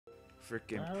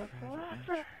freaking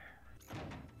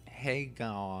Hey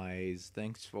guys,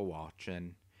 thanks for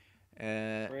watching.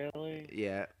 Really?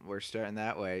 Yeah, we're starting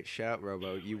that way. Shout out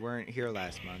Robo, you weren't here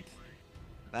last month.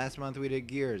 Last month we did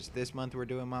Gears. This month we're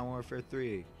doing Modern Warfare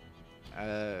 3.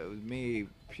 With me,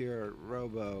 Pure,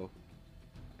 Robo,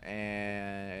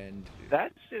 and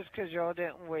That's just because y'all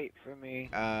didn't wait for me.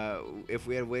 if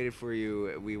we had waited for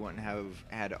you, we wouldn't have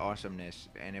had awesomeness,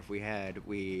 and if we had,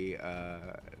 we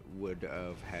would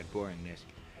have had boringness.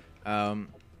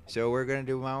 So we're gonna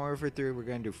do Modern Warfare 3. We're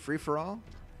gonna do free for all,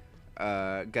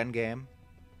 gun game,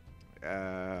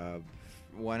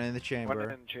 one in the chamber, One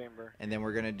in the chamber. and then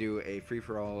we're gonna do a free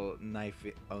for all knife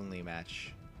only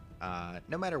match.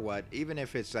 No matter what, even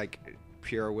if it's like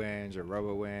Pure wins or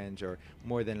Robo wins or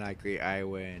more than likely I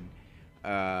win,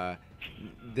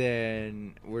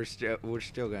 then we're still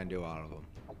gonna do all of them.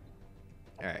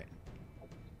 All right.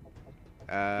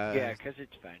 Yeah, because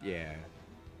it's fun. Yeah.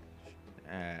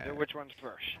 So which one's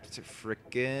first? It's a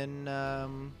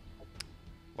frickin'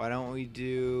 why don't we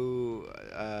do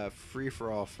free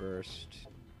for all first?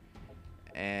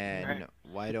 And Alright.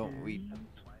 why don't we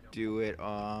do it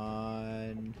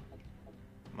on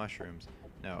mushrooms?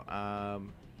 No,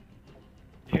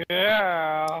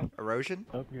 Yeah. erosion?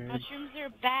 Okay. Mushrooms are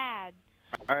bad.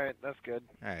 Alright, that's good.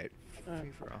 Alright,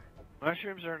 free for all.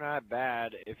 Mushrooms are not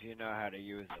bad if you know how to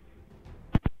use them.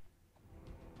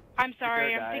 I'm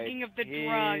sorry, Good I'm night. thinking of the He's-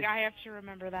 drug. I have to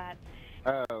remember that.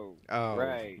 Oh, Oh,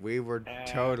 right. we were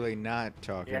totally not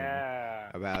talking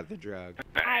Yeah. about the drug.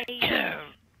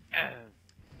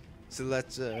 So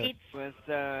let's It's, With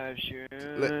the shoes.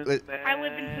 I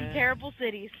live in some terrible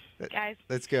cities, Let- guys.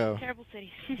 let's go. Terrible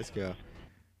cities. Let's go.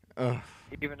 Ugh.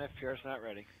 Even if Pure's not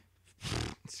ready.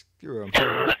 Screw him.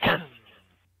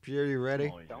 Pure, you ready?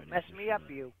 Always Don't ready mess for me shit. up,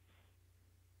 you.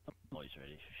 Always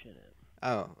ready for shit.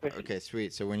 Oh, okay,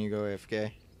 sweet. So when you go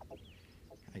AFK,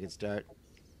 I can start.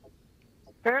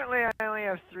 Apparently, I only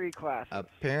have 3 classes.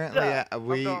 Apparently, Yeah, I'm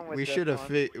we going with this should have one.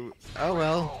 fit. Oh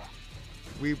well,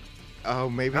 we. Oh,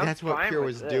 maybe I'm that's what fine Pure with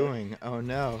was this. doing. Oh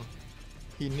no,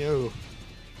 he knew.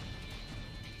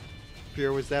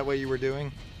 Pure, was that what you were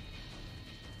doing?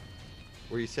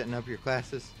 Were you setting up your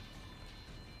classes?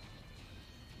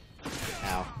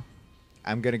 Ow.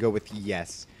 I'm gonna go with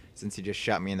yes, since he just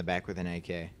shot me in the back with an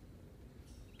AK.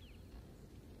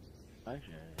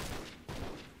 Actually,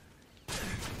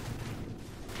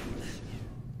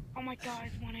 Oh my god,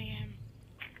 it's 1 a.m.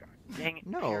 Dang it.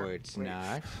 No, Pure. it's Wait.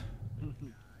 not.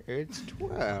 It's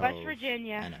 12. West I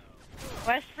Virginia. know.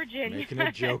 West Virginia. Making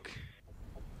a joke.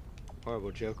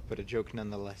 Horrible joke, but a joke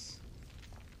nonetheless.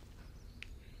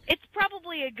 It's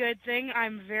probably a good thing.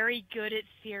 I'm very good at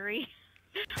theory.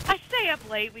 I stay up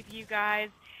late with you guys.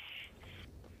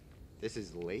 This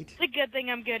is late? It's a good thing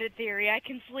I'm good at theory. I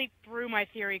can sleep through my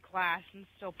theory class and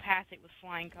still pass it with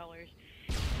flying colors.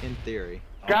 In theory.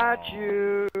 Got Aw.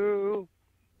 you.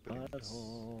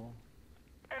 butthole.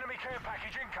 Enemy care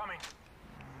package incoming.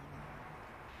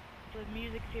 The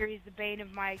music series, the bane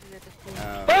of my existence.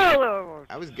 Oh!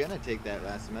 I was gonna take that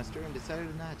last semester and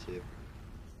decided not to.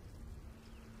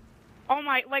 Oh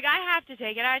my, like I have to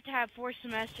take it. I have to have 4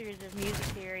 semesters of music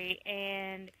theory,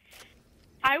 and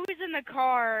I was in the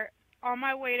car on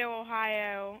my way to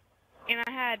Ohio,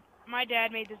 and my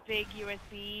dad made this big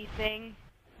USB thing.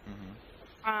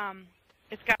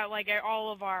 It's got like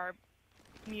all of our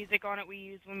music on it we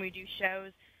use when we do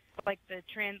shows, like the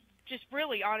just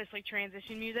really honestly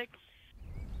transition music.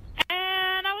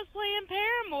 And I was playing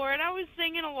Paramore, and I was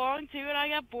singing along to it. I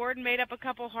got bored and made up a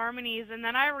couple harmonies, and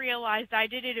then I realized I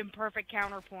did it in perfect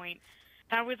counterpoint.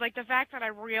 And I was like, the fact that I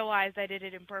realized I did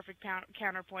it in perfect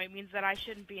counterpoint means that I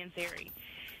shouldn't be in theory.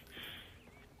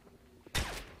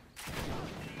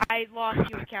 I lost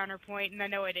you at counterpoint, and I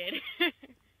know I did.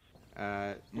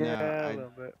 No, Yeah, a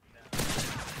little bit.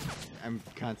 I'm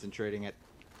concentrating at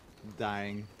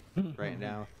dying right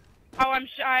now. Oh, I'm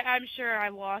sure I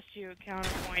lost you at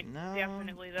counterpoint. No.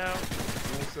 Definitely, though.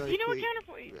 Most You know what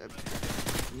likely-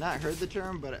 counterpoint? Not heard the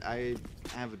term, but I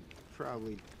have a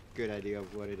probably good idea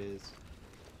of what it is.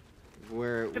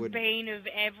 Where it The would. bane of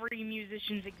every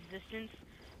musician's existence.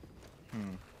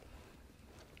 Hmm.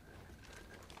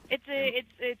 It's Might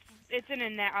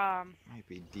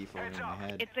be default in my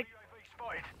head. it's a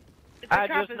Spotted. I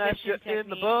just composition messed you in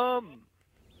the technique. bum.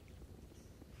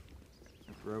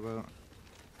 Robo.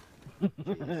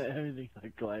 Everything's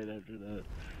like quiet after that.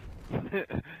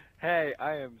 Hey,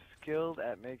 I am skilled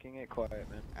at making it quiet,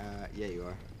 man. Yeah, you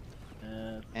are.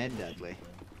 And Dudley.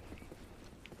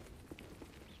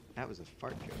 That was a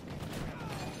fart joke.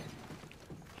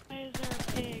 Why is there a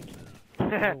pig?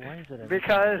 why is it every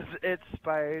Because it's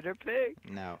Spider Pig.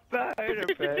 No. Spider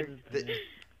Pig.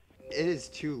 It is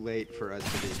too late for us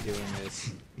to be doing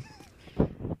this.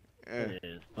 It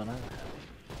is, but I'm happy.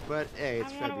 But hey,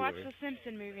 it's I want to watch February. the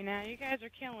Simpson movie now. You guys are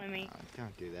killing me.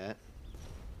 Don't do that.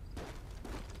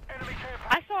 Enemy care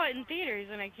I saw it in theaters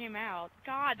when it came out.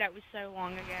 God, that was so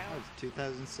long ago. That was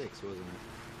 2006, wasn't it?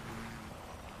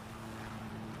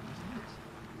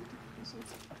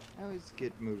 I always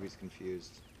get movies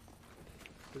confused.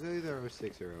 Was it either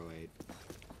 06 or 08? Or 09?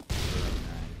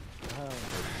 Oh, Or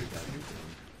 2010?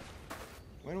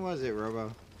 When was it,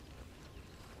 Robo?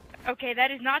 Okay, that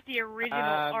is not the original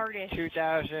artist.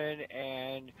 2000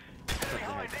 and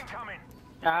Lines incoming.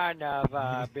 son of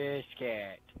a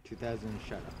biscuit. 2000,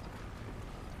 shut up.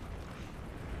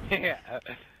 Yeah.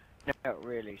 No,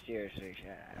 really, seriously,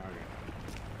 shut up.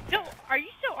 Okay. So, are you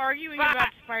still arguing about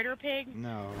Spider Pig?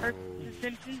 No. Or the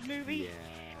Simpsons movie?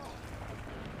 Yeah.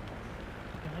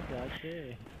 I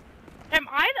gotcha. Am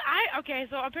I okay,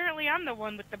 so apparently I'm the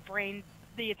one with the brain,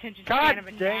 the attention God span of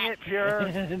a dang gnat. it, Pure.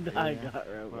 And I Yeah. got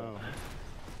Robo. Well,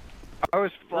 I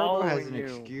was Robo has following an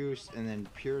you. excuse, and then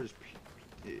Pure's.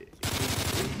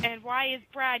 And why is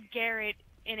Brad Garrett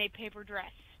in a paper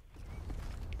dress?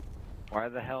 Why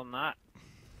the hell not?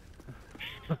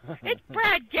 It's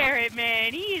Brad Garrett,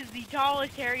 man. He is the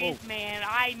tallest, hairiest man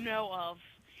I know of.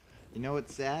 You know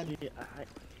what's sad? Yeah,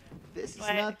 This is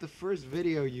What? not the first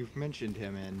video you've mentioned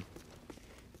him in.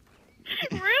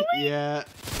 Really? Yeah.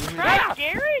 you Brad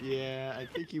Garrett? Yeah, I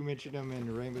think you mentioned him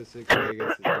in Rainbow Six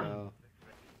Vegas as well.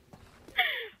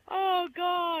 Oh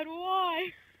God, why?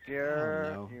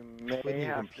 Pure, no. you may When your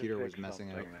have computer to was fix messing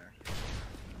something up.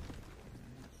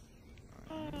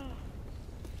 there.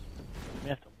 we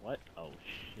have to what? Oh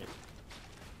shit.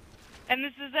 And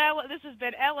this has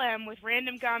been LM with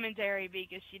random commentary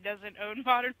because she doesn't own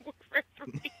Modern Warfare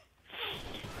 3.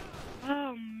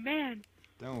 Oh man.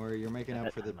 Don't worry, you're making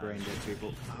up for the brain dead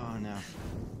people. Oh no.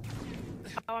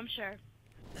 Oh, I'm sure.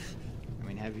 I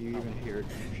mean, have you even heard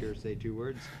Pure say 2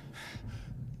 words?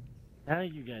 Now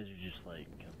you guys are just like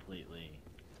completely.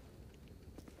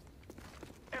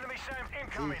 Enemy SAM See, you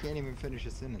incoming. can't even finish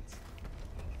a sentence.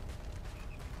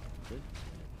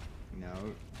 No,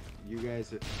 you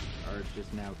guys are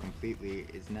just now completely.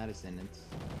 It's not a sentence.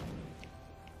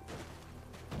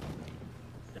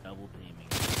 Double teaming.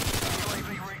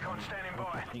 UAV recon standing by.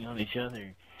 Focusing on each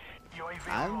other. UAV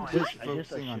I'm online. just I guess I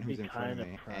focusing on should who's be in front of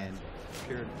kinda me proud. and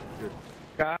Pure.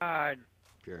 God.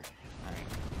 Pure. Alright.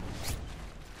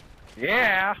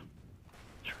 Yeah.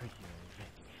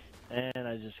 And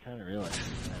I just kind of realized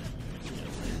that.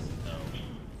 So,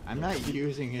 I'm not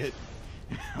using it.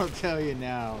 I'll tell you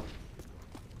now.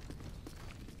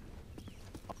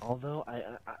 although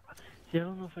see, I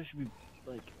don't know if I should be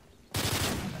like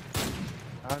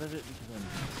proud of it because I'm.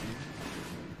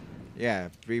 Yeah,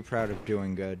 be proud of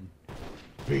doing good.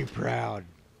 Be proud.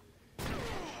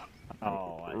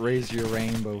 Oh, Raise your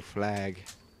rainbow flag.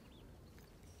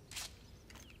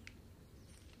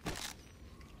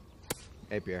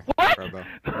 Hey, Pierre. What? Robo.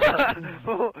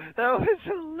 Oh, that was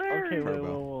hilarious. okay, wait,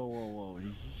 Turbo. whoa. Did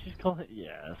you just call it?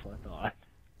 Yeah, that's what I thought.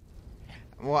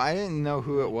 Well, I didn't know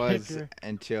who it was Kicker.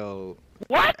 until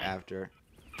What? after.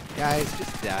 Guys,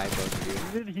 just die, both of you.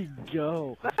 Where did he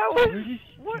go? That Where was did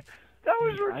what? That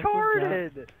was I forgot.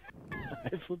 retarded.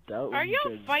 I flipped out. when Are you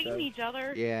y'all said fighting that. each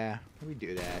other? Yeah, we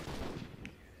do that.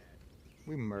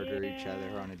 We murder each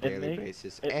other on a It daily makes-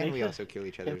 basis, it and makes we us- also kill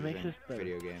each other it makes in us better.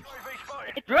 video games. UAV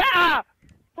spotted. It's Ah!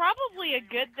 probably a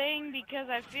good thing because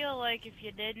I feel like if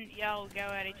you didn't, y'all would go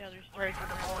at each other's throats.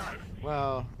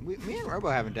 Well, me and Robo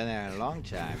haven't done that in a long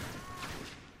time.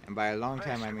 And by a long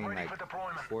time, I mean Ready like for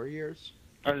deployment. 4 years?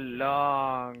 A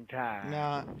long time.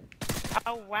 No,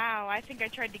 Oh wow, I think I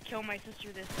tried to kill my sister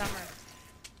this summer.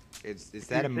 is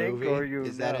that You a think movie? or you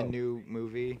Is that a know? new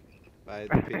movie by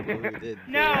the people who did?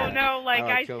 No, the, no, like Oh,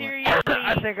 I Kill My- seriously.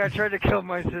 I think I tried to kill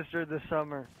my sister this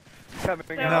summer. Coming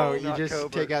So- No, out in you just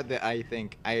October. take out the I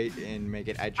think and make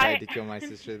it I tried to kill my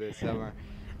sister this summer.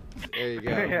 There you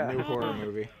go, Yeah. new horror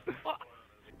movie. Well,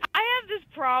 I have this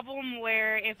problem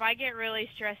where if I get really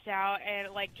stressed out and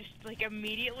just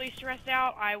immediately stressed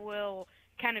out, I will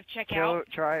kind of check out.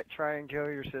 Try and kill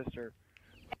your sister.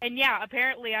 And yeah,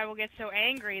 apparently I will get so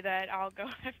angry that I'll go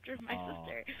after my Aw.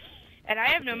 sister. And I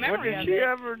have no What memory did of she it.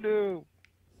 ever do?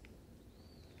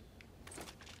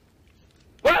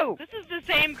 Whoa! This is the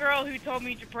same girl who told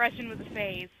me depression was a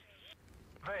phase.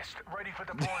 Vest ready for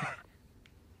deployment.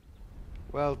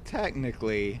 Well,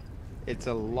 technically, it's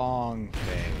a long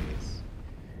phase.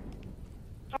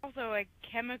 It's also a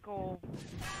chemical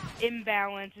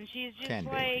imbalance, and she's just Can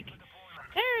be. like,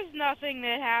 there's nothing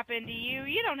that happened to you.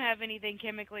 You don't have anything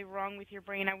chemically wrong with your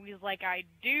brain. I was like, I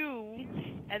do.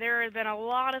 And there have been a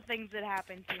lot of things that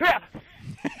happened to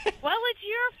me.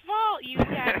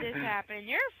 happened.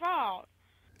 Your fault.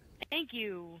 Thank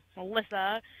you,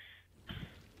 Melissa.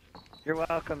 You're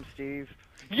welcome, Steve.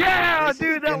 Yeah, This is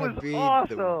dude, that gonna was be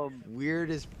awesome. the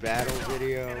weirdest battle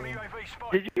video. Enemy UAV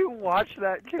spotted. Did you watch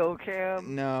that kill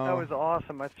cam? No. That was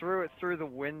awesome. I threw it through the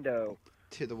window.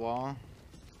 To the wall.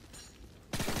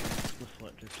 This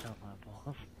what just shot my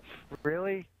balls.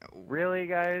 Really? Really,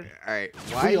 guys? All right.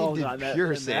 We Why all got did that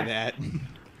Pure in say there. that?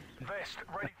 Vest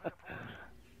ready for deployment.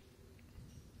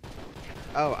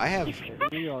 Oh, I have.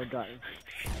 We all got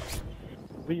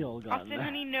Austin, that.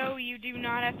 honey, no, you do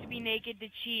not have to be naked to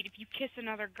cheat. If you kiss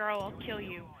another girl, I'll kill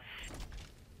you.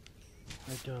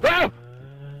 I don't. Ah!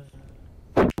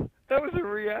 That was a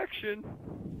reaction.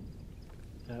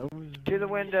 That was To the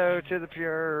window, to the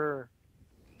pure.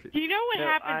 Do you know what No,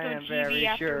 I happens am on very TV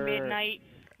after sure. midnight?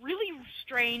 Really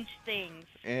strange things.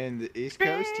 In the East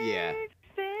Coast, yeah. Strange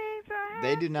things are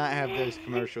They do not have happening. those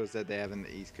commercials that they have in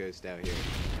the East Coast out here.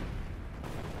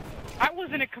 That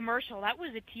wasn't a commercial. That was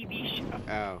a TV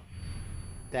show. Oh,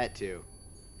 that too.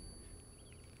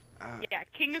 Yeah,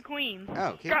 King of Queens.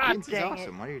 Oh, King God Queens is dang it.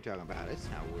 awesome. What are you talking about? It's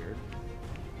not weird.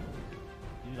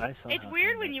 Dude, I saw It's how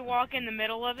weird fun when that you was. walk in the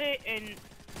middle of it and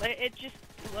it just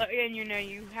and you know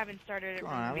you haven't started it Come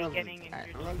from on, the I love, beginning. I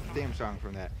And you're love the theme song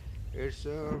from that. It's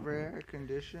so rare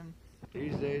condition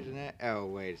these days and that. Oh,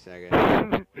 wait a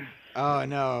second. Oh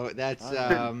no, that's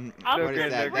I'll what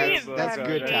is that? disagree That's, with that's that,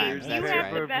 good James. times. You That's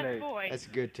have right. the best voice. That's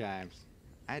good times.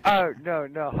 Oh, no,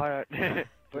 hold on. Wait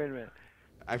a minute.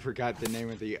 I forgot the name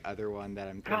of the other one that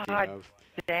I'm thinking God of.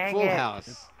 Dang Full it.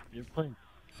 House. You're playing.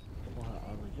 Wow,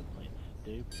 I was like, you're playing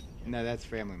stupid. No, that's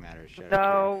Family Matters. Shut up.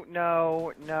 No,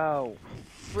 no, no.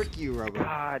 Frick you, Robo.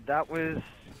 God, that was...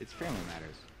 It's Family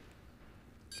Matters.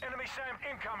 Enemy SAM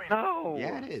incoming. No.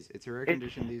 Yeah, it is. It's a rare It's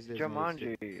condition these days. in the East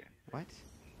Jumanji. What?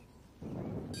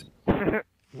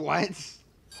 What?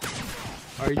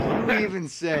 Are you even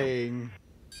saying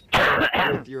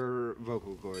with your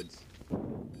vocal cords?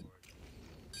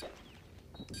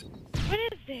 What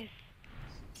is this?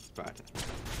 Spot.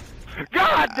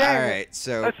 God dang it. Alright,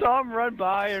 so I saw him run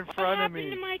by in What front of happened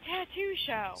me. to my tattoo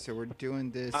show? so we're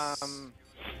doing this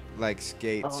like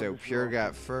skate. Oh, So this Pure roll.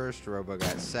 got first, Robo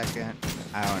got second.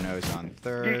 I don't know, is on You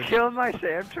third. killed my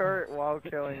Sam turret while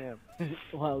killing him.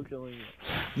 While killing it.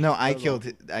 No, I Robo.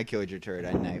 killed your turret.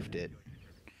 I knifed it.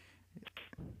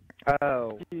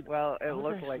 Oh, Dude, well, it I was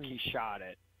looked like actually- he shot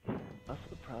it. I'm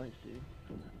surprised,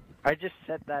 dude. I just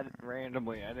set that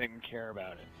randomly. I didn't care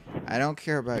about it. I don't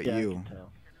care about Yeah, I you. can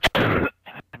tell.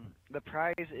 The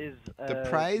prize is The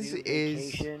prize new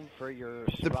is- vacation for your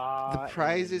The spa.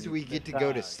 prize is and we get to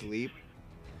go to massage. sleep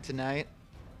tonight.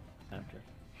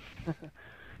 Okay.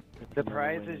 The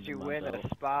prize is you win a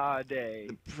spa day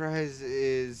The prize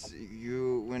is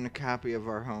you win a copy of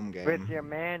our home game. with your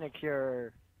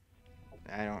manicure.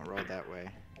 I don't roll that way.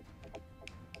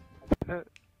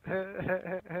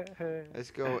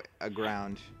 Let's go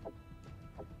aground.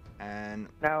 And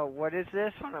Now, what is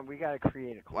this? Hold on, we gotta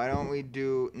create a. why don't we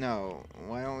do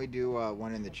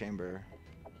one in the chamber?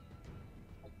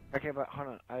 Okay, but hold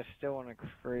on, I still want to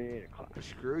create a class.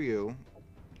 Screw you.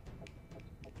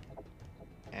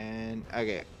 And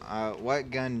okay,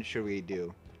 what gun should we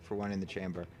do for one in the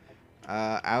chamber?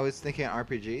 I was thinking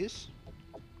RPGs.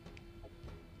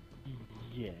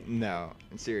 Yeah. No,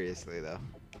 seriously though.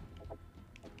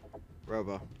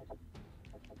 Robo.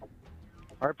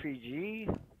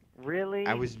 RPG? Really?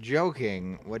 I was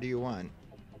joking. What do you want?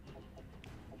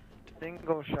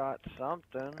 Single shot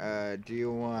something. Do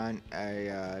you want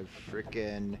a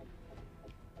freaking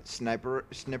snipper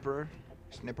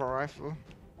rifle?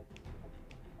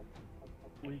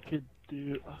 We could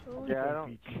do. Yeah, I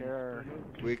don't care.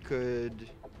 We could.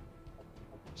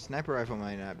 Sniper rifle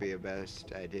might not be a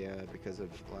best idea because of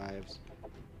lives.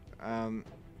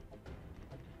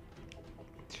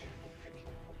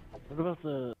 What about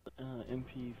the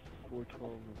MP412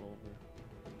 revolver?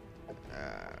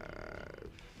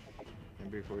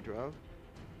 MP412.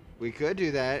 We could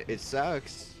do that. It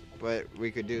sucks, but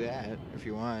we could do that if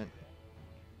you want.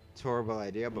 It's a horrible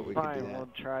idea, but we could Fine, do that. we'll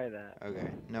try that. Okay.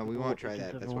 No, we won't try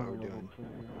that. That's what we're doing.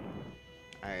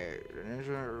 Alright.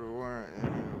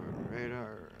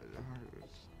 Radar.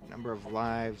 Number of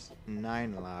lives,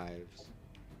 9 lives.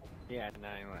 Yeah,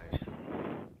 9 lives.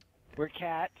 We're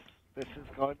cats. This is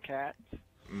called cats.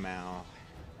 Mal.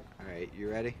 Alright, you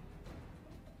ready?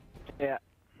 Yeah.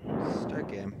 Start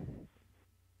game.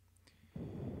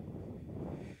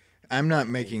 I'm not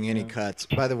making any Yeah. cuts.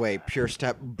 By the way, Pure,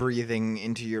 stop breathing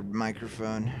into your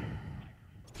microphone.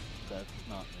 That's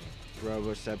not me.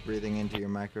 Robo, stop breathing into your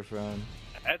microphone.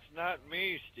 That's not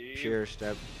me, Steve. Pure,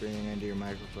 stop breathing into your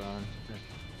microphone.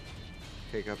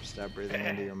 Pick up, stop breathing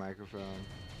into your microphone.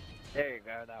 There you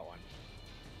go, that one.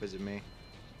 Was it me?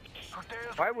 Prepare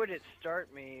Why would it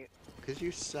start me? Because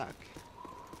you suck.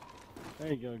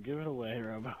 There you go. Give it away,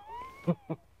 Robo.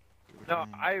 No,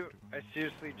 I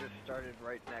seriously just started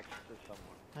right next to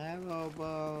someone. Hi,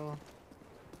 Robo.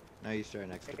 No, you start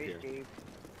next to Hey, Pierre. Steve.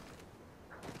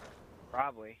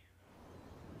 Probably.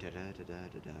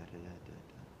 Da-da-da-da-da-da-da-da.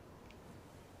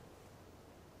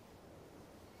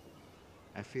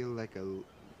 I feel like a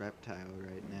reptile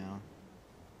right now.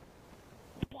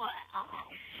 Why?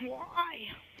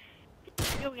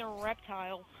 Feeling a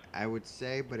reptile. I would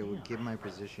say, but it would give my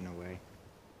position away.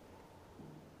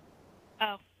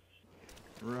 Oh.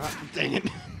 Dang it.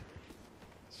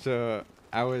 So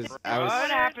I was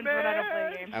What happens when I don't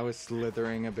play a game? I was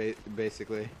slithering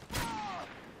basically.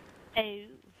 Oh.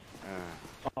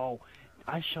 Oh,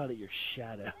 I shot at your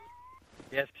shadow.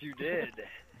 Yes, you did.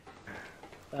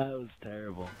 That was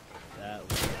terrible. That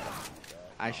was bad.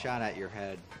 I shot at your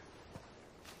head.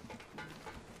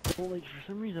 Well, like, for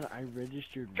some reason, I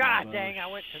registered God Robo dang, I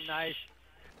went to nice.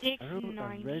 I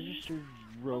 $6.90. registered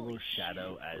Robo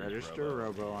Shadow as Register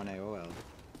Robo. Robo on AOL.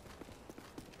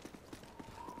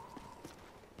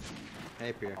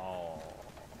 Hey, Pierre. Oh.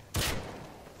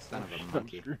 Son of a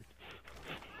monkey.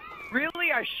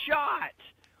 Really, I shot.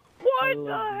 I What the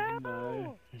love hell?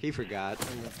 knives. He forgot. I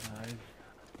love knives.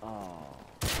 Oh.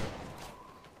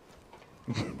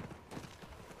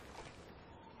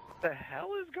 What the hell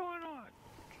is going on?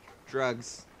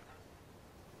 Drugs.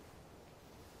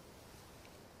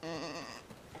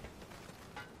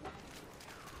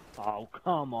 Oh,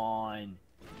 come on.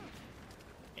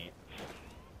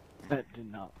 That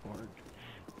did not work.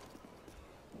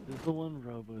 This is the one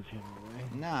Robo's giving away.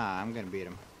 Nah, I'm gonna beat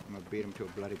him. I'm gonna beat him to a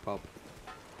bloody pulp.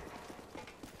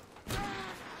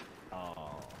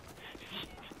 Oh.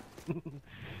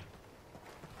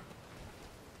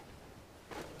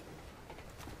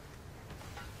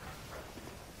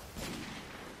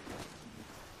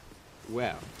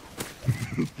 Well,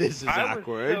 this is I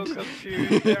awkward. was so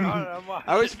confused there. I'm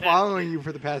I was following you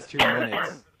for the past 2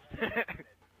 minutes,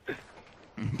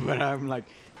 but I'm like,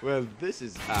 well, this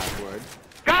is awkward.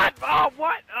 God! Oh,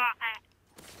 what?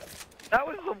 That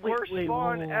was the worst wait,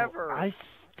 spawn whoa. ever. I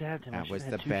stabbed him. I That was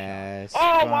should've the had two shots. best.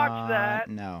 Oh, watch spawn. that.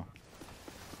 No.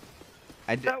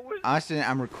 I d That was. Austin,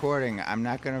 I'm recording. I'm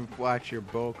not gonna watch your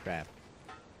bull crap.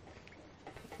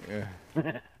 Ugh.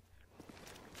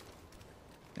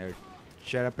 No,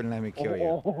 shut up and let me kill you.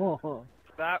 Oh.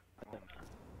 That.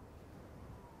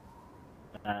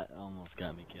 That almost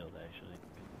got me killed, actually.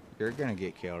 You're gonna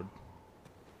get killed.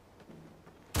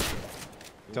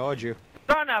 Told you.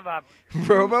 Son of a.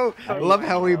 Robo, love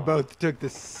how we both took the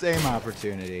same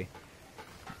opportunity.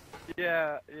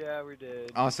 Yeah, we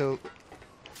did. Also,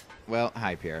 well,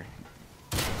 hi, Pierre.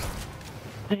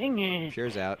 Dang it!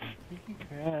 Pierre's out.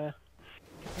 Crap.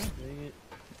 Dang it.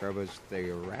 Robo's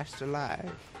the rest alive.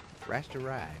 Rest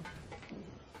arrived.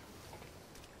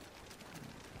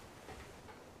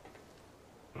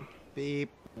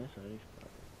 Beep, That's already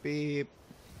beep.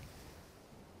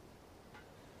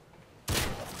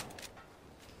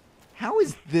 How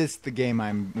is this the game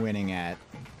I'm winning at?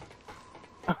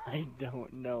 I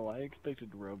don't know. I expected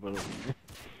Robo to win.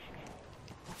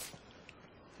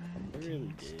 I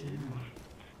really did.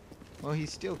 Well, he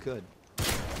still could.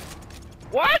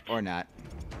 What? Or not.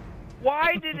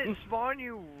 Why did it spawn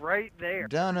you right there?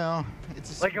 Don't know.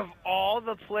 It's a Like, of all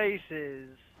the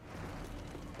places.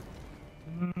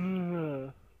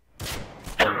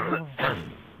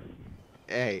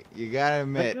 Hey, you gotta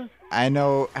admit, I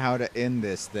know how to end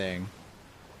this thing.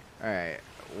 Alright,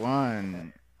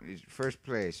 first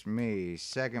place, me.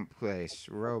 Second place,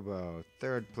 Robo.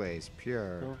 Third place,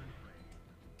 Pure. So-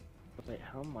 Wait,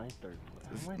 how am I third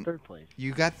place? How am I third place?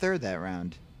 You got third that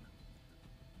round.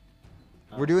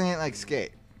 Oh. We're doing it like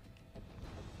skate.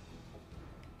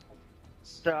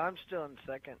 So I'm still in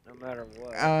second, no matter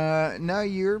what. No,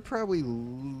 you're probably...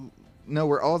 No,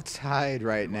 we're all tied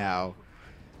right now.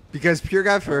 Because Pure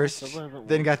got first, that wasn't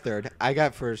then one. got third. I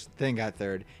got first, then got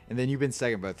third. And then you've been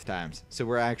second both times. So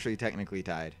we're actually technically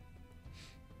tied.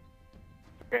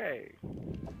 Okay.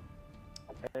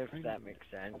 If that makes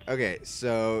sense. Okay,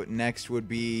 so next would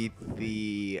be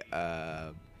the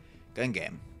gun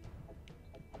game.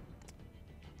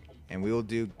 And we will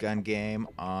do gun game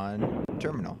on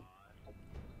terminal.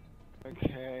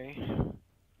 Okay.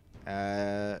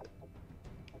 Alright,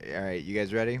 you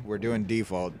guys ready? We're doing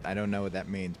default. I don't know what that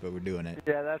means, but we're doing it.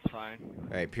 Yeah, that's fine.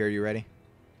 Alright, Pure, you ready?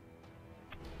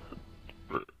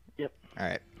 Yep.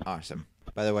 Alright, awesome.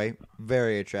 By the way,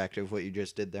 very attractive what you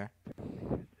just did there.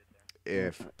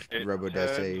 If Robo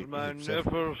does say my himself.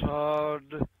 nipples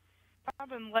hard. I've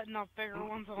been letting off bigger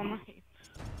ones all night.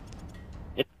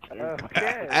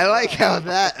 Okay. I like how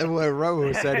that what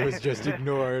Robo said was just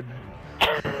ignored.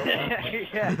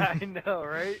 Yeah, I know,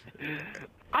 right?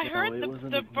 I No, heard it the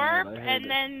wasn't the ignored, burp I heard and it.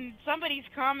 then somebody's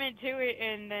comment to it,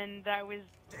 and then that was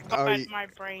Oh, got you- my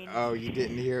brain. Oh, you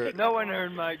didn't hear? No one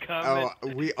heard my comment. Oh,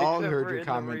 we all except heard for your in the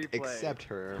comment replay. except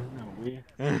her. No, we.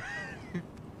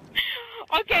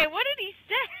 Okay, what did he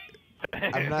say?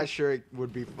 I'm not sure it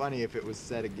would be funny if it was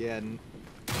said again.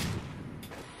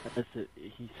 That's it.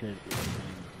 He said it was,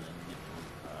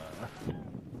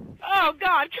 Oh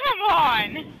God, come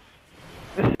on!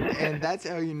 And that's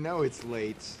how you know it's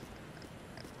late.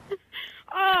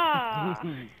 Ah.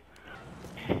 I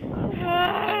don't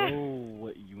know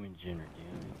what you and Jen are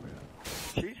doing, bro.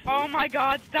 She's Oh my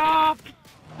God, stop!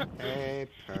 Hey,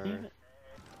 purr.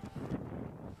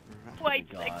 Like,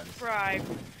 God. subscribe.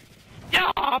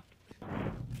 Stop!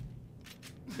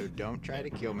 So don't try to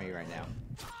kill me right now.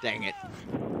 Dang it.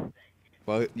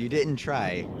 Well, you didn't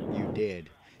try. You did.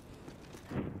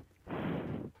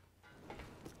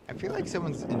 I feel like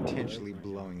someone's intentionally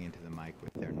blowing into the mic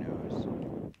with their nose.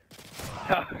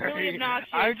 Really obnoxious,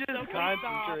 I'm so just can you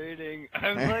stop? concentrating.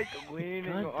 I'm like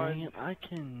leaning God on. dang it! I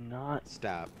cannot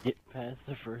Stop. get past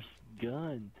the first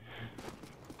gun.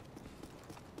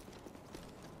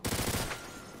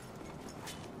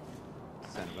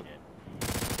 Son of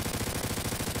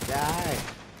a... Die!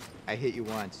 I hit you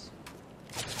once.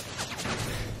 I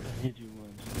hit you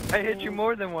once. I hit you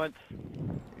more than once.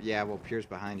 Yeah, well, Pierre's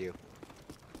behind you.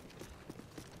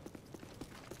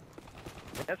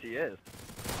 Yes, he is.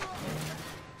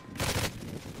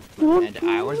 And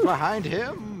I was behind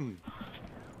him!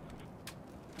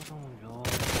 Oh my God!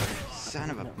 Son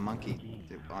of a That monkey. game.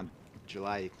 On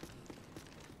July...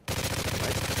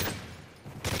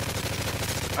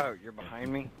 What? Oh, you're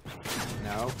behind me?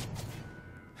 No.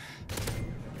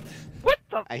 What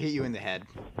the I hit you in the head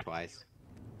twice.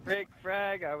 frick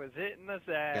frag? I was hitting the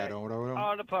sack. Da-dum-dum-dum.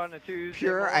 On upon a Tuesday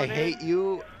Pure, I morning. hate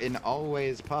you in all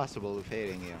ways possible of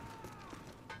hating you.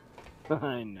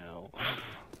 I know.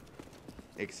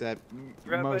 Except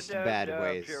Rub-a-dub-dub, most bad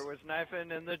ways. Pure was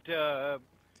knifing in the tub.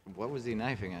 What was he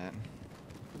knifing at?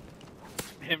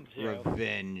 Himself.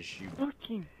 Revenge. You...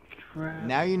 Fucking crap!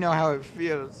 Now you know how it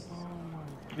feels. Oh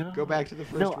my God! Go back to the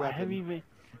first no, weapon. I haven't even.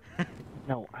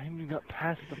 No, I haven't even got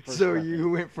past the first. So weapon. you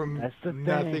went from That's the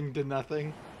nothing thing. to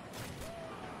nothing?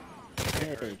 I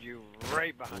Hey, heard you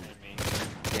right behind me.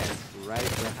 Yes, right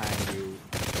behind you.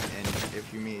 And if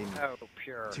you mean Oh,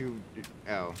 pure.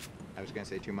 oh, I was gonna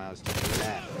say 2 miles to the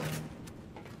left.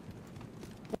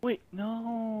 wait,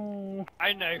 no!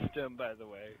 I knifed him, by the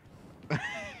way.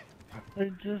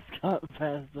 I just got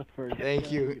past the first. Thank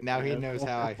gun, you. Now he knows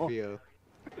how I asshole. feel.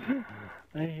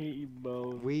 I hate you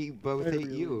both. We both I hate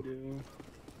really you do.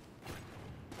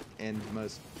 in the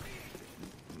most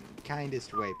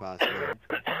kindest way possible.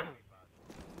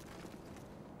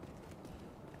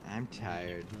 I'm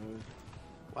tired.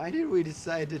 Why did we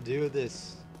decide to do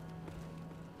this?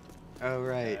 Oh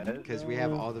right, I don't because we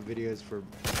have know. all the videos for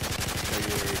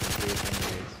February to do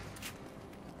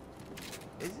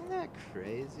anyways. Isn't that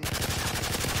crazy?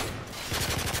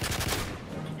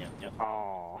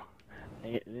 Oh, I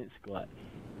didn't squat.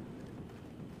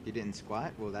 You didn't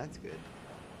squat? Well, that's good.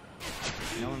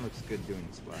 No one looks good doing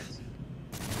squats.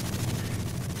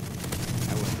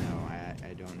 I wouldn't know.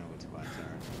 I don't know what squats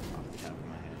are off the top of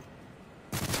my head.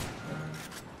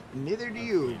 Neither do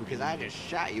you, because I just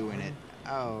shot you in it.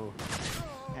 Oh.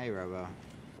 Hey, Robo.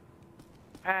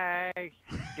 Hey,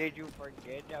 did you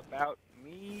forget about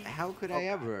me? How could I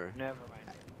ever? Never mind.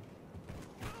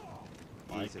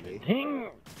 Easily. Dang!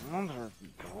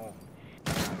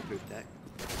 Poop deck.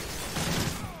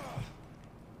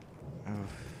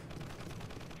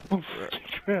 Oh,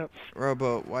 crap.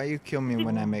 Robo, why you kill me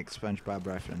when I make SpongeBob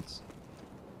reference?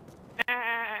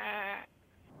 Ah.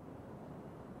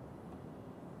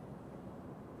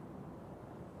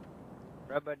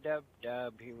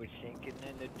 Rub-a-dub-dub, he was sinking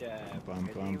in the dub. Bum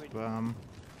 'cause he bum was- bum.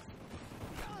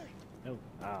 No.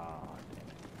 Ah, damn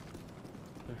it.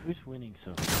 So who's winning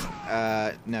so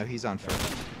far? No, he's on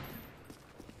first.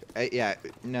 Yeah,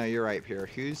 no, you're right, Pierre.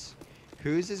 Who's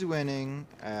is winning?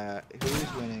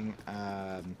 Who's winning?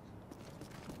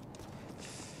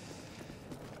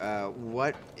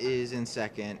 What is in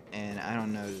second? And I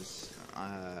don't know who's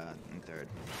in third.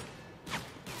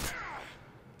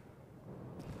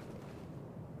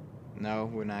 No,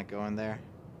 we're not going there.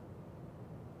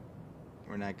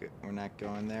 We're not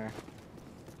going there.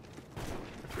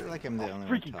 I feel like I'm the only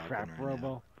one Freaking talking crap, right now.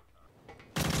 Robo.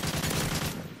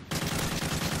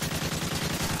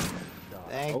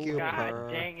 Thank you, God Purr.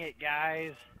 dang it,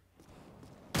 guys.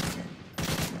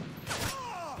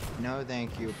 No,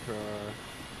 thank you, Purr.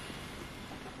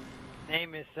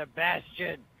 name is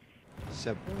Sebastian.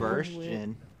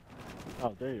 Sebastian.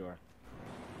 Oh, there you are.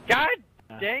 God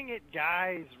dang it,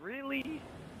 guys! Really?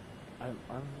 I'm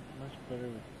much better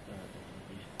with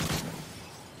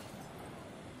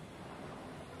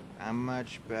I'm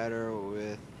much better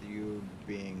with you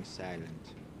being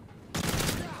silent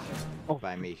Oh,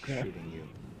 by me crap. shooting you.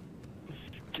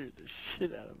 Scared the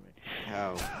shit out of me.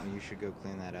 Oh, you should go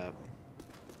clean that up.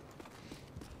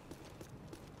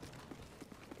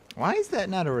 Why is that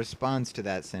not a response to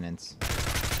that sentence? People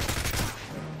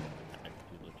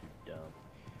are too dumb.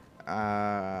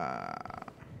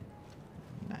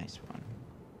 Nice one.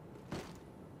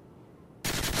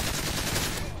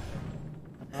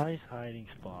 Nice hiding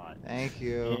spot. Thank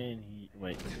you. And he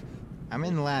wait. I'm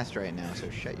in last right now, so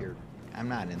shut your... I'm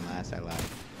not in last, I lied.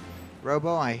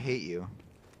 Robo, I hate you.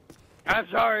 I'm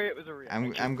sorry, it was a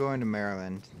reaction. I'm going to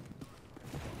Maryland.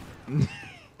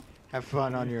 Have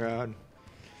fun on your own.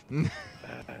 You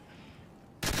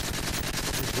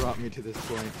brought me to this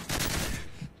point.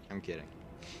 I'm kidding.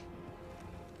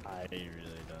 I really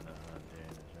don't know how I'm doing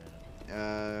this right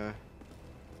now.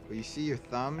 Well, you see your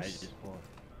thumbs? I just pulled.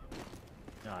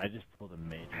 No, I just pulled a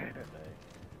major today.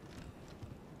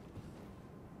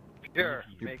 Sure,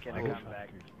 You making a pulled- comeback.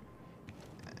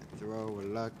 Throw a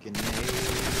lucky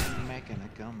nade, making a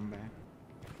comeback.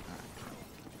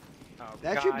 Oh,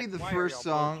 That should God, be the why are first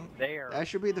y'all song. both There. That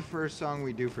should be the first song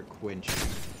we do for Quinch.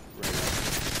 Right up.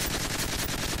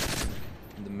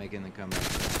 The making the comeback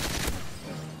song.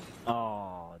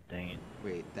 Oh, dang it.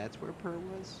 Wait, that's where Purr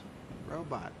was?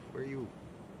 Robot, where are you?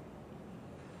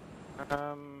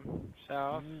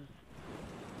 South.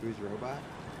 Who's Robot?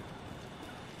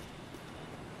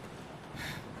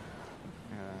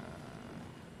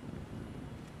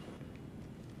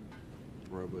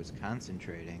 Robo's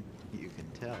concentrating. You can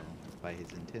tell by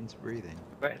his intense breathing.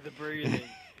 By the breathing.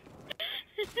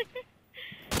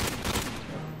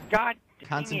 God dang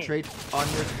Concentrate on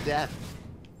your death.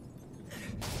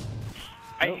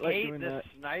 I don't like hate doing the that.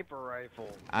 sniper rifle.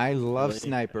 I love Really?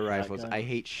 sniper rifles. Shotgun? I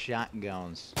hate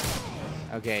shotguns.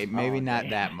 Okay, maybe Oh, not damn.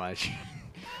 that much.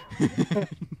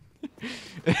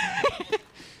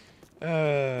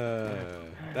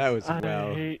 That was I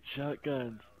well. hate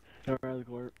shotguns. Around the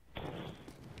court.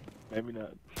 Maybe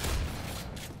not.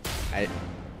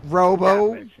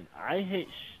 Robo Mention. I hate.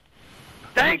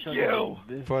 Thank shotguns you!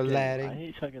 in this for game. letting I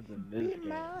hate shotguns in this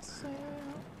game.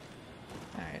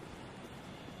 Alright.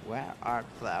 Where art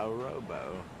thou,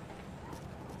 Robo?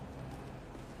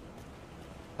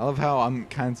 I love how I'm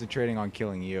concentrating on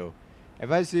killing you.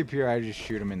 If I see Pure, I just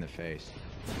shoot him in the face.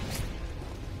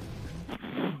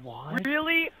 What?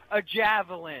 Really? A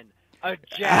javelin. A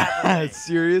javelin.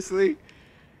 Seriously?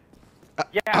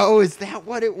 Yeah. Oh, is that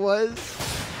what it was?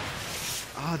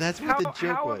 Oh, that's what the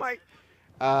joke how was. am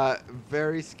I?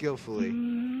 Very skillfully.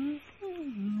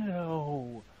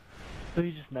 No. So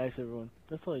he's just nice everyone.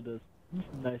 That's all he does. He's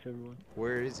just nice everyone.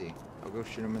 Where is he? I'll go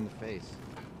shoot him in the face.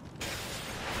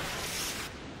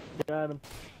 Got him.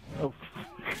 Oh.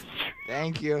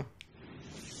 Thank you.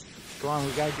 Come on,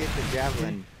 we gotta get the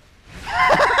javelin.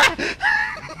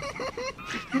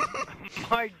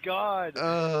 My God.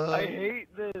 I hate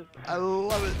this. I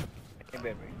love it. Hey,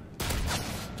 baby.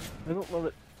 I don't love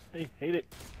it. I hate it.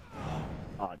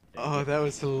 Oh, dang Oh, it. that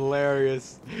was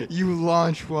hilarious. You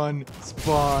launch one,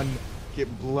 spawn, get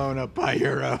blown up by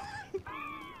your own.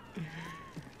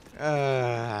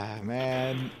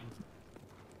 Man.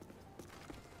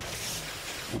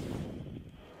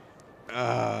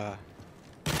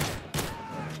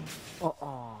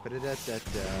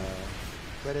 Ba-da-da-da-da.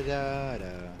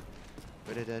 Ba-da-da-da.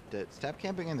 Ba-da-da-da. Stop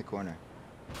camping in the corner.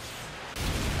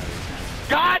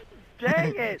 God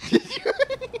dang it!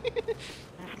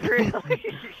 Really?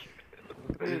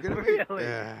 You're gonna be- Really?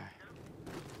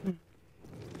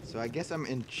 So I guess I'm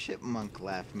in chipmunk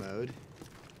laugh mode.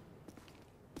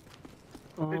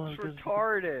 Oh, It's because-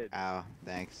 retarded. Ow,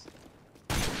 thanks.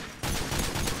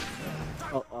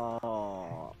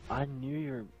 Oh, I knew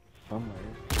you were somewhere.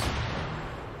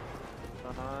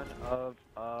 Son of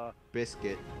a...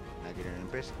 Biscuit. Nugget and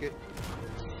a biscuit.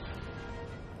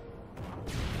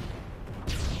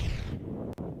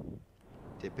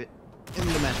 Dip it in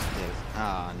the mashed potatoes.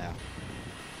 Oh no.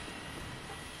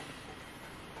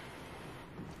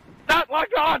 Not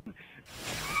locked on!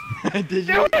 Did Do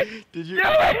you? it! Did you? Do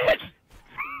it!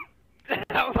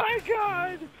 Oh my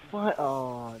God! What?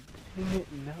 Oh, dang it,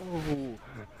 no.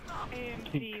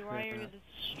 AMC, why are you the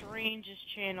strangest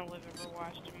channel I've ever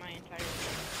watched in my entire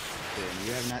life?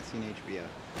 You have not seen HBO.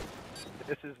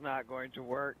 This is not going to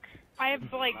work. I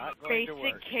have, like, Not going to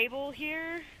basic work. cable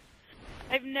here.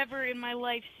 I've never in my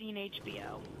life seen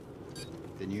HBO.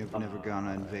 Then you have never gone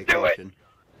on Do it! vacation.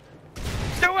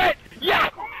 Do it! Yeah!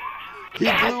 He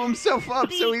blew himself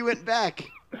up, so he went back.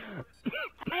 I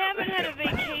haven't had a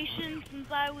vacation since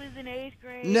I was in 8th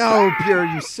grade. No, Pure,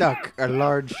 you suck. A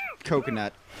large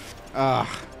coconut. Ugh.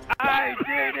 I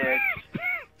did it!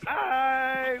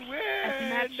 I And win!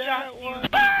 that shocked you one.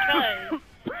 because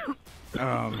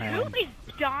Oh, who man. is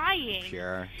dying?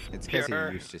 Pure. It's because he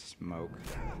Pure. used to smoke.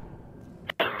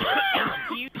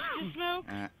 You used to smoke?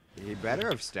 He better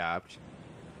have stopped.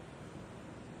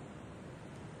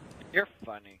 You're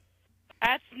funny.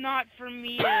 That's not for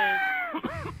me to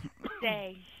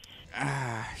say.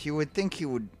 You would think he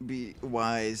would be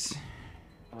wise.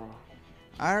 Oh.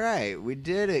 Alright, we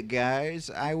did it, guys.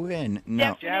 I win.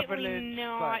 No. Definitely Javelin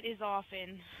not fun. as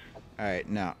often. Alright,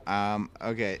 no.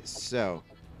 Okay, so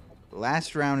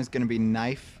last round is gonna be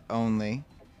knife only.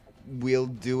 We'll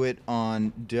do it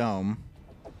on dome.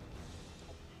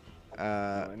 Oh,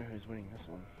 I know who's winning this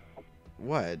one.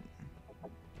 What?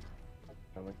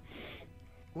 Probably.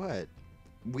 What?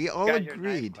 We all Got your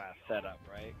agreed. knife class set up,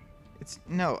 right? It's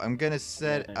no, I'm gonna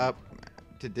set Yeah. up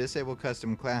to disable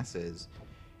custom classes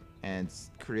and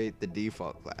create the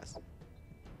default class,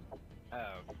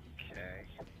 Okay.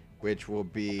 which will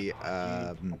be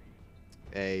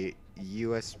a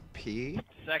USP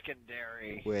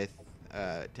Secondary. with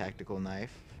tactical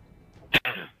knife.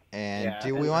 And Yeah,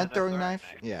 do we and want then a throwing throwing knife?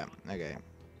 knife. Yeah. Okay.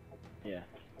 Yeah.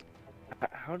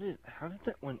 How did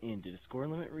that one end? Did a score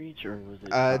limit reach, or was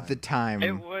it? The time.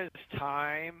 It was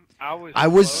time. I was. I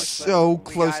was close, so but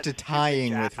we close got to stupid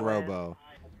tying with javelin. Robo,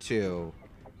 too.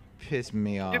 Pissed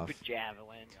me off. Stupid javelin.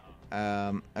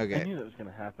 I Okay. knew that was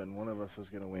gonna happen. One of us was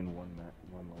gonna win one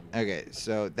level. Okay,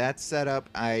 so that's set up.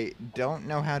 I don't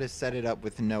know how to set it up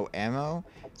with no ammo.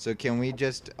 So can we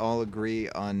just all agree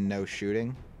on no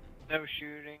shooting? No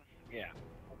shooting. Yeah.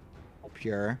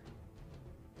 Pure.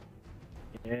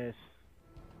 Yes.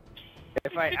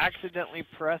 If I accidentally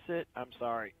press it, I'm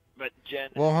sorry. But Jen.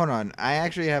 Well, hold on. I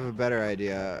actually have a better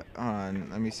idea. Hold on.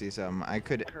 Let me see something. I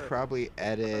could probably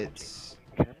edit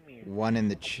one in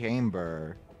the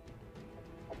chamber.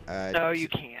 No, you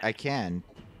can't. I can.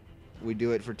 We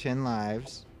do it for 10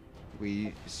 lives.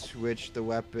 We switch the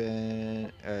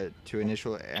weapon to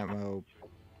initial ammo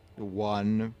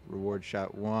 1, reward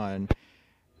shot 1,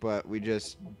 but we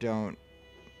just don't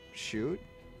shoot?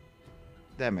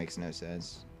 That makes no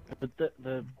sense. But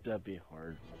that'd be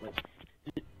hard. Like,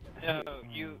 No,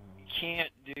 you can't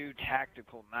do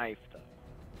tactical knife though.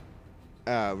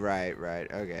 Oh, right.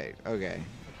 Okay.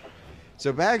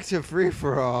 So back to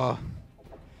free-for-all.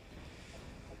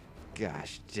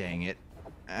 Gosh dang it.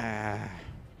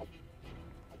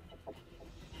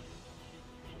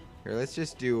 Here, let's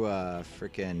just do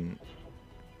frickin'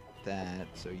 that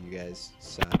so you guys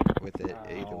suck with it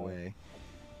either Ow. way.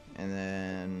 And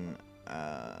then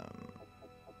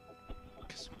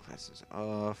custom classes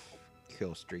off,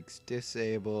 kill streaks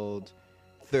disabled,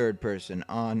 third person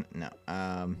on. No.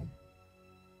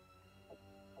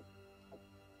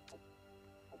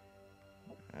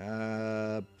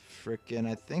 Frickin'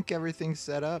 I think everything's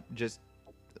set up. Just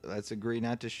let's agree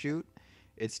not to shoot.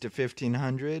 It's to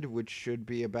 1500, which should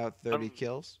be about 30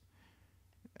 kills.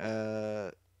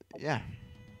 Yeah. You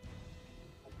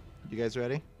guys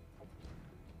ready?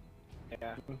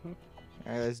 Yeah. All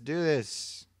right, let's do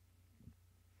this.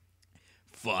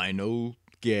 Final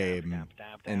game.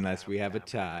 Unless we have a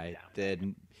tie,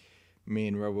 then me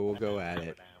and Robo will go at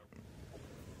it.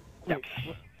 wait,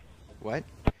 What?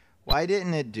 Why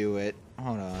didn't it do it?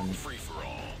 Hold on. Free for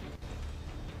all.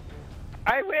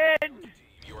 I win.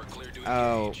 You are clear to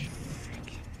Oh. engage.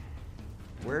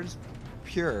 Where's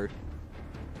Pure?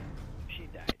 She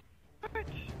died. What?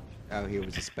 Oh, he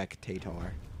was a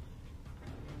spectator.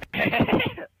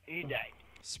 He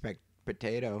died.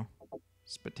 Potato.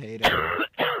 Potato.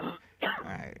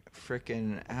 Alright,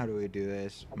 frickin' how do we do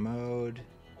this? Mode.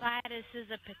 Gladys is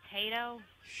a potato.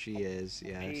 She is,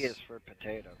 yes. He is for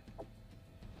potato.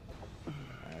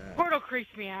 Portal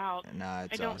creeps me out. Nah,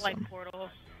 it's I don't awesome. like Portal.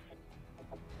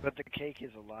 But the cake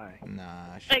is a lie.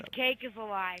 Nah, The shut up. cake is a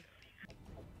lie.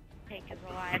 Cake is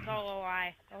a lie. It's all a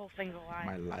lie. The whole thing's a lie.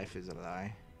 My life is a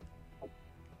lie.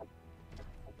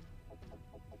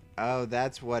 Oh,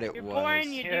 that's what it You're was.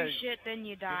 born, you Yeah, do shit, then you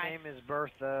Your die. name is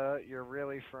Bertha. You're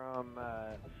really from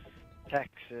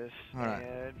Texas. Hold on.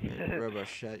 And Robo,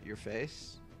 shut your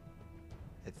face.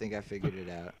 I think I figured it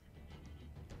out.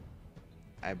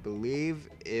 I believe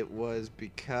it was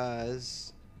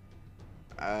because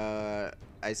I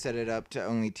set it up to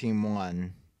only team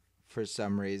 1 for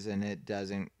some reason. It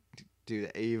doesn't do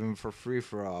that even for free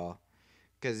for all,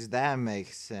 because that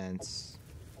makes sense.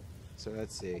 So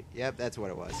let's see. Yep, that's what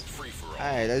it was. Free for all.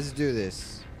 Alright, let's do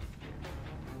this.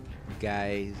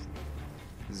 Guys.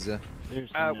 There's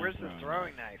Where's the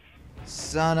throwing knife?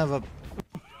 Son of a...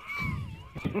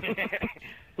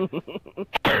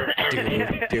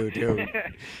 do.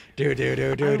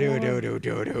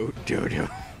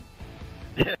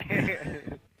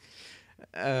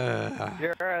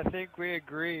 Here, I think we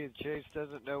agree. Chase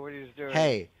doesn't know what he's doing.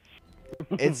 Hey,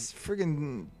 it's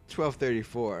friggin'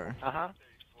 12:34. Uh-huh.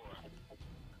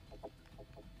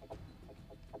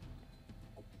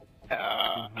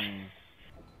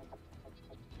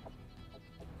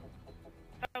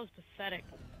 That was pathetic.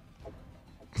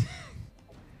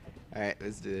 Alright,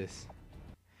 let's do this.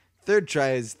 Third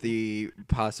try is the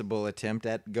possible attempt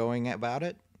at going about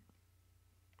it.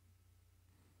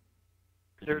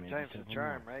 Third time's the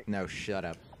charm, right? No, shut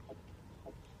up.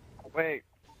 Wait,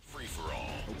 Free for all.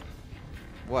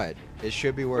 What? It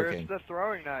should be working. where's the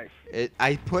throwing knife?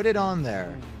 I put it on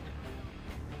there.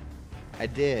 I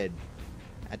did.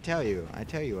 I tell you I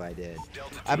did.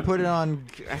 I put it on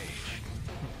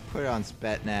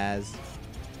Spetnaz.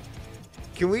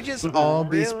 Can we just all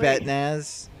be Really?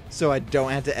 Spetnaz so I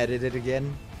don't have to edit it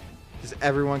again? Just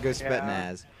everyone go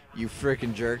Spetnaz. You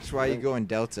frickin' jerks. Why are you going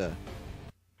Delta?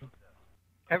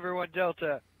 Everyone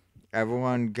Delta.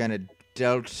 Everyone gonna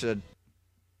Delta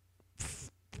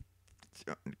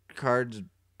cards.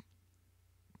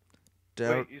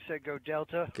 Wait, you said go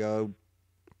Delta? Go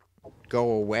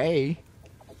away.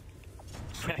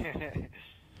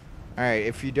 Alright,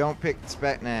 if you don't pick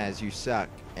Spetnaz, you suck,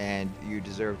 and you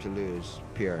deserve to lose.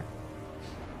 Pure.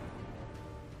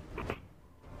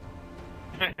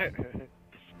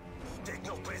 Take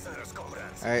no prisoners,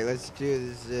 comrades. Alright, let's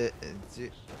do this.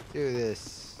 Do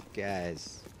this,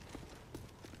 guys.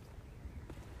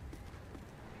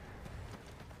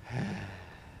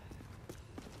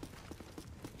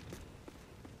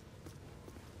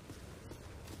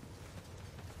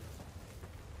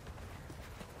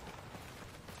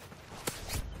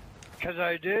 Because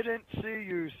I didn't see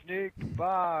you sneak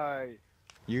by.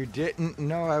 You didn't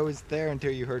know I was there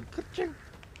until you heard ka-ching.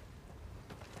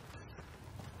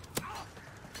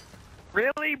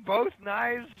 Really? Both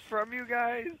knives from you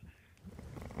guys?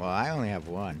 Well, I only have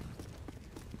one.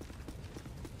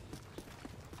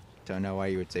 Don't know why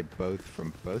you would say both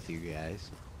from both you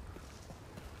guys.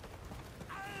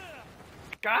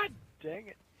 God dang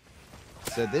it.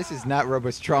 So this is not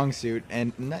Robo's strong suit,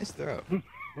 and nice throw.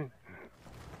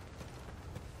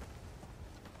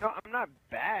 No, I'm not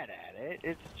bad at it.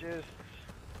 It's just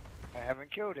I haven't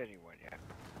killed anyone yet.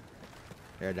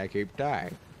 And I keep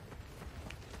dying.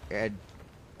 And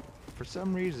for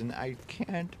some reason, I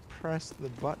can't press the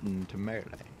button to melee.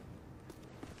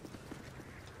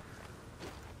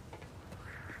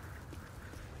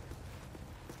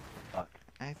 Fuck.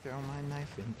 I throw my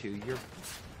knife into your...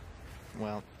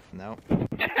 Well, no.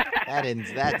 That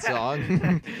ends that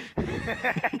song.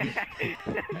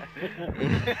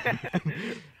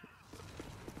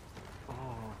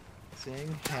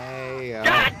 Sing hey.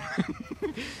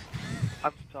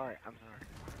 I'm sorry.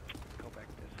 Go back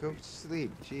this Go way.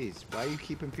 sleep. Jeez, why are you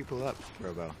keeping people up,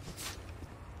 Robo?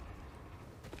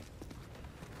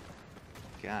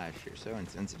 Gosh, you're so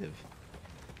insensitive.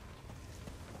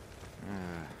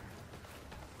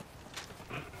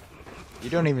 You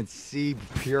don't even see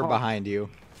Pure behind you.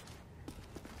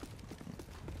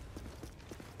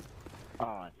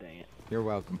 Oh, dang it. You're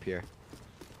welcome, Pure.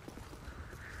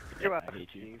 You're welcome, I hate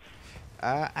you. Steve.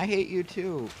 I hate you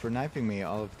too for knifing me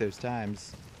all of those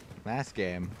times. Last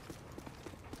game.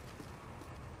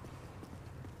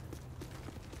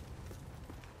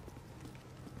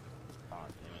 Oh,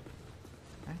 damn it.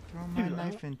 I throw my Dude, I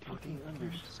knife don't into fucking the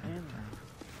understand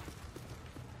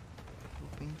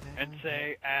Hoping that And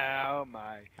say, ow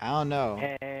my, I don't know.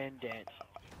 and dance.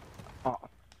 Oh,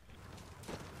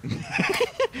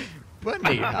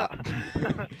 Bunny hop.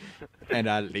 And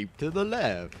I leap to the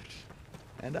left.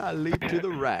 And I leap to the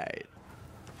right.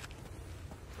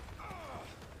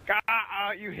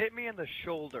 You hit me in the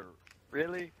shoulder.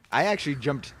 Really? I actually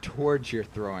jumped towards your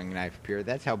throwing knife, Pure.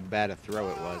 That's how bad a throw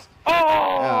it was.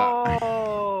 Oh!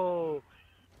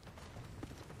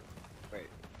 Wait.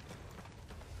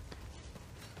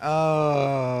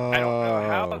 Oh. I don't know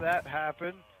how that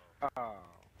happened. Oh.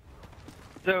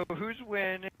 So who's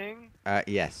winning?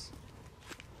 Yes.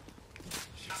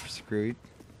 Screwed.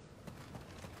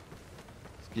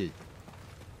 Excuse.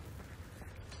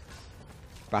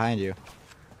 Behind you.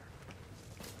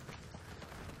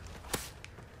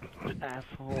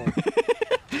 asshole.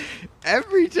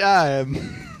 Every time.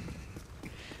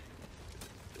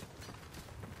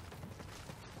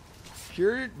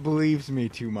 Pure believes me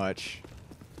too much.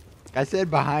 I said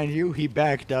behind you. He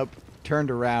backed up,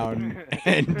 turned around,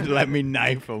 and let me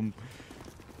knife him.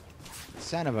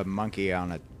 Son of a monkey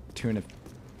on a tuna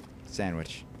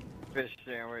sandwich. Fish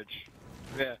sandwich.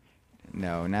 Yeah.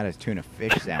 No, not a tuna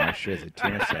fish sandwich. Just a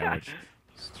tuna sandwich.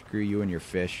 Screw you and your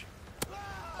fish.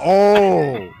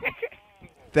 Oh!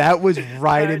 That was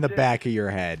right in the back of your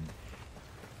head.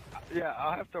 Yeah,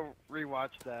 I'll have to rewatch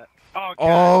that. Oh, God.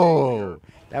 Oh!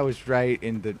 That was right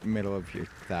in the middle of your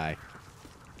thigh.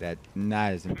 That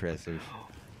not as impressive.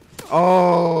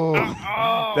 Oh!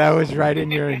 Oh. That was right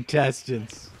in your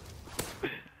intestines.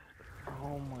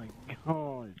 Oh my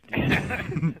god,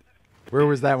 dude. Where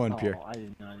was that one, Pierre? Oh, I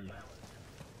did not even.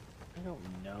 I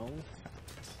don't know.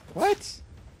 What?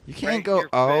 You Right can't in go your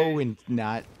oh face. and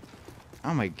not.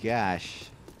 Oh my gosh.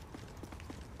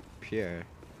 Pierre,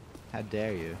 how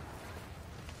dare you?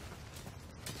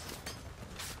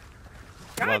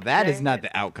 God Well, that is dang not it.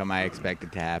 the outcome I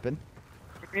expected to happen.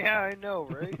 Yeah, I know,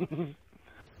 right?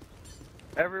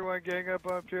 Everyone gang up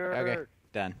on Pierre. Okay,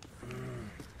 done.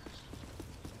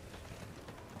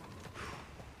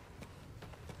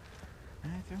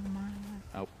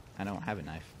 Oh, I don't have a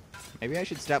knife. Maybe I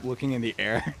should stop looking in the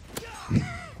air.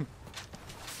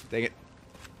 Dang it.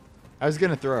 I was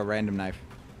gonna throw a random knife.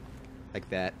 Like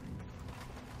that.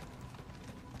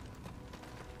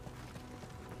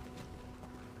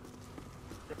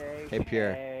 Hey,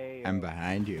 Pierre. Hey, I'm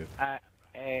behind you.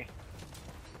 Hey.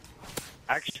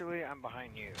 Actually, I'm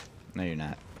behind you. No, you're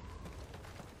not.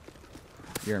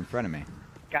 You're in front of me.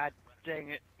 God dang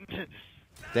it.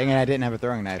 Dang it, I didn't have a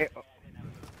throwing knife. Hey, oh,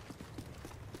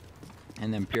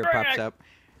 And then Pierre pops up.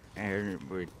 And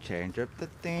we change up the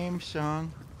theme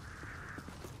song.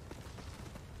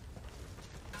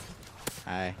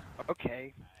 Hi.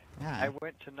 okay. I Hi.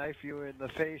 went to knife you in the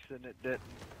face and it didn't.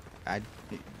 I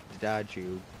dodge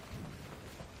you.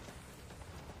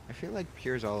 I feel like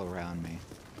Pierre's all around me.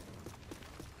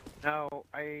 No,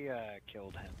 I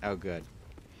killed him. Oh, good.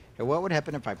 Hey, what would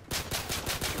happen if I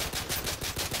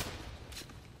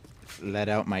let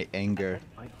out my anger?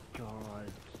 My god.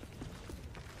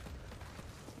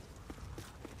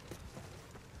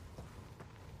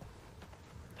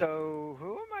 So,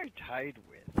 who am I tied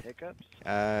with? Hiccups?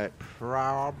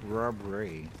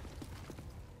 Probably.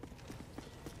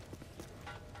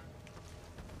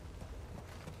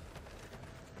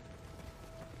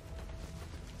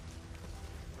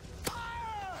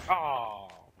 Oh,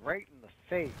 right in the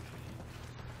face.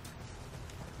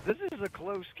 This is a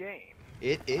close game.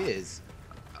 It is.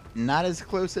 Not as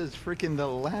close as freaking the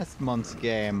last month's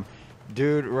game.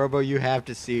 Dude, Robo, you have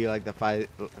to see like the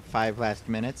five last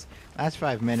minutes. Last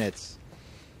 5 minutes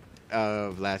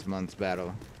of last month's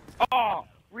battle. Oh,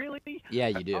 really? Yeah,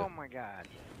 you do. Oh my god.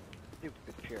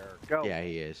 Stupid Pierre. Go. Yeah,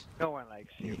 he is. No one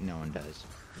likes you. No one does.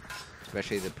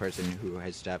 Especially the person who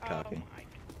has stopped talking. Oh my.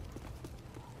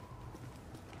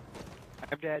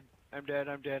 I'm dead. I'm dead.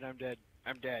 I'm dead. I'm dead.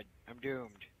 I'm dead. I'm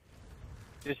doomed.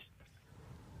 Just.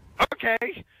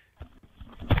 Okay.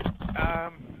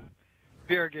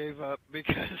 Pierre gave up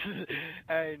because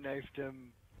I knifed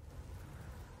him.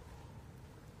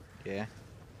 Yeah.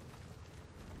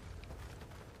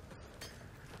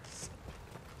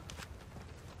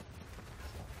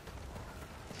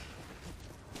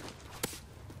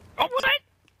 Oh,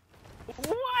 what?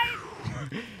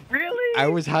 What? Really? I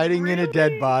was hiding in a dead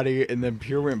Really? body, and then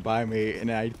Pierre went by me,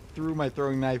 and I threw my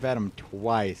throwing knife at him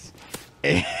twice,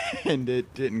 and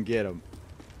it didn't get him.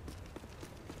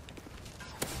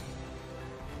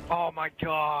 Oh my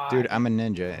god. Dude, I'm a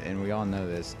ninja, and we all know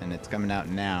this, and it's coming out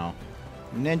now.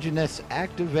 Ninja-ness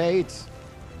activates!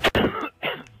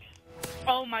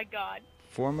 Oh my god.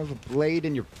 Form of a blade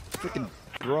in your freaking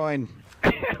groin.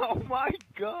 Oh my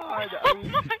god. Oh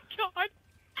my god.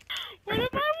 What am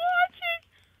I watching?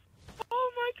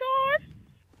 Oh my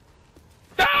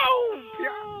god. No!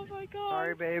 Oh my god.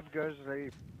 Sorry, babe. Go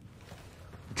sleep.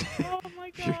 Oh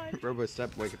my god. Robo,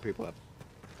 stop waking people up.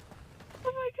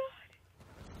 Oh my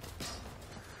god.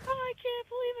 Oh, I can't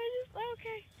believe I just.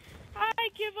 Okay. I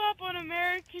give up on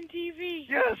American TV.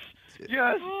 Yes.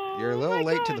 Yes. Oh You're a little my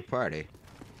late to God. the party.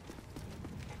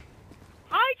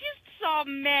 I just saw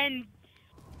men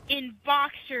in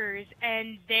boxers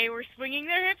and they were swinging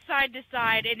their hips side to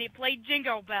side and it played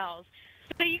Jingle Bells.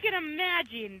 So you can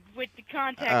imagine what the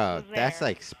context Oh, was there. that's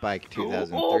like Spike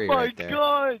 2003 Oh my right there.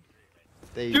 god.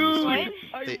 They used Dude, to What? do-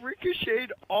 I they-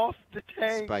 ricocheted off the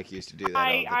tank. Spike used to do that all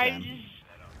the I time. just.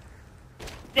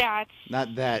 That's.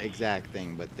 Not that exact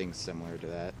thing, but things similar to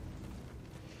that.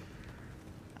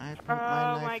 I put my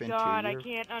Oh knife my into god, I your...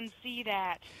 can't unsee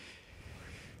that.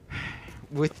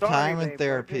 With Sorry, time babe, and go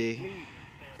therapy, to sleep.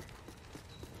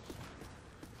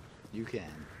 you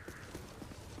can.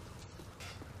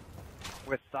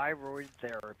 with thyroid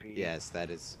therapy. Yes,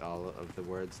 that is all of the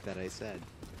words that I said.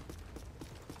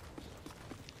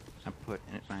 I put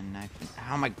my knife in.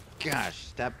 Oh my gosh,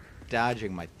 stop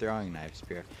dodging my throwing knife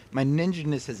spear. My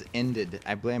ninja-ness has ended.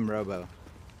 I blame Robo.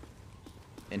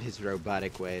 And his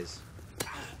robotic ways.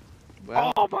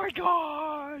 Well, Oh my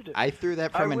god! I threw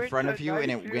that from I in went front to of you and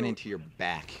knife it went you. into your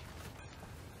back.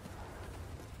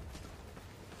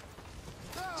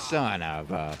 Son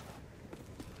of a...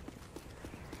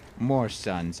 More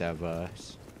sons of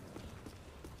us.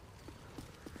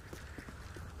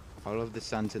 All of the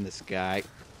suns in the sky.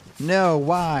 No,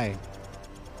 why?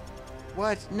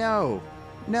 What? No.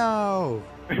 No.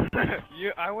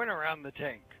 I went around the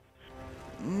tank.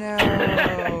 No.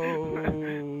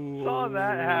 Saw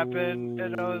that happen,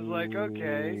 and I was like,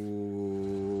 okay.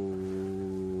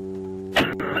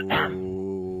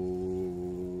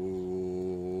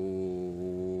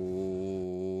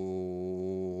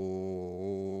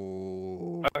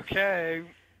 Okay.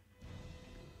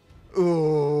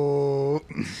 Ooh.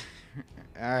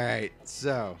 Alright,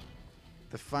 so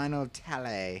the final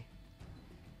tally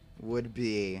would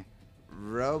be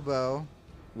Robo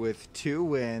with 2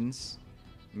 wins,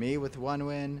 me with 1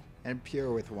 win, and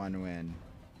Pure with 1 win.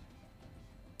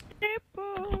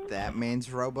 That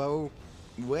means Robo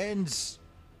wins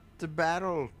the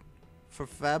battle for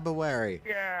February.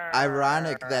 Yeah.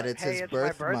 Ironic that it's hey, his it's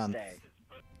birth my month. birthday.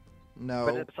 No.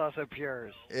 But it's also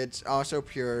Pure's. It's also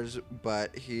Pure's,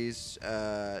 but he's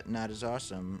not as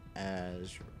awesome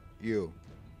as you.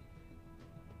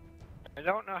 I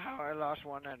don't know how I lost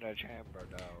one in a chamber,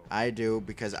 though. I do,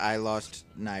 because I lost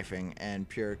knifing, and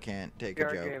Pure can't take Pure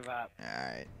a joke. gave up.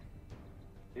 Alright.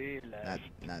 He left.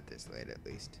 Not this late, at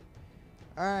least.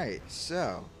 Alright,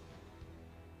 so...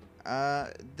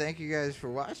 thank you guys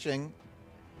for watching.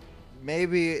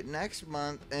 Maybe next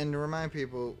month, and to remind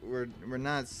people, we're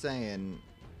not saying,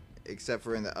 except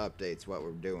for in the updates, what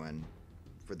we're doing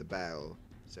for the battle.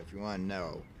 So if you want to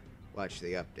know, watch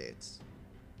the updates.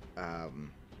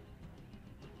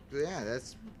 So yeah,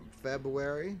 that's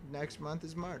February. Next month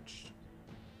is March.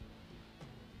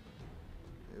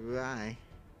 Bye.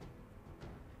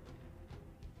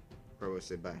 Or we'll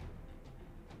say bye.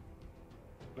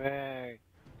 Bang.